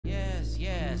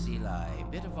Yes, Eli.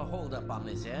 Bit of a holdup on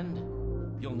this end.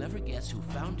 You'll never guess who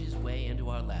found his way into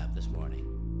our lab this morning.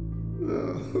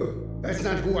 That's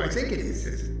not who I think it is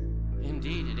it?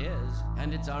 Indeed it is,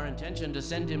 and it's our intention to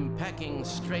send him packing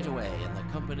straight away in the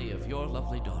company of your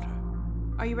lovely daughter.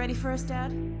 Are you ready for us,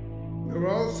 Dad? We're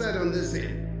all set on this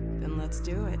end. Then let's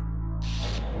do it.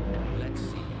 Let's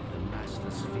see. The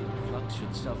massless field flux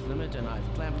should self-limit, and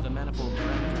I've clamped the manifold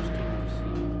parameters to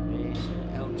receive base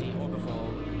and LT orbifold.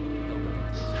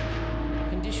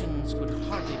 Conditions could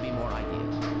hardly be more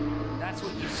ideal. That's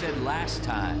what you said last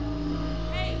time.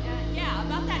 Hey, yeah,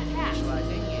 about that cat.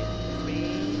 Initializing in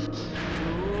 3,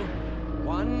 2,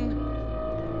 1.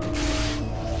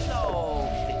 So,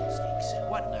 fiddlesticks.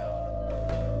 What now?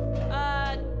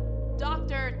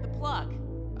 Doctor, the plug.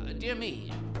 Dear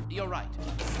me, you're right.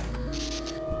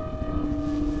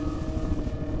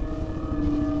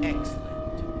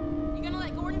 Excellent. You gonna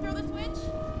let Gordon throw the switch?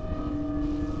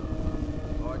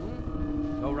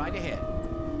 Gordon, go right ahead.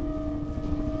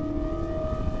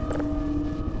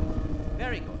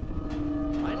 Very good.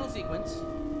 Final sequence.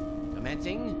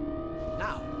 Commencing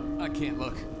now. I can't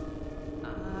look.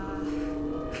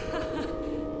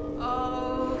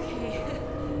 Okay.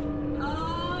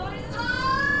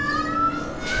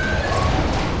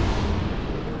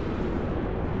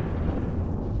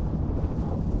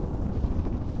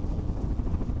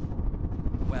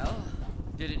 Well,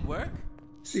 did it work?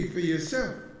 See for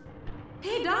yourself.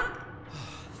 Hey, Doc.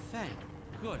 Thank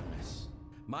goodness.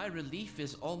 My relief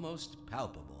is almost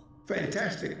palpable.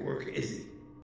 Fantastic work, Izzy.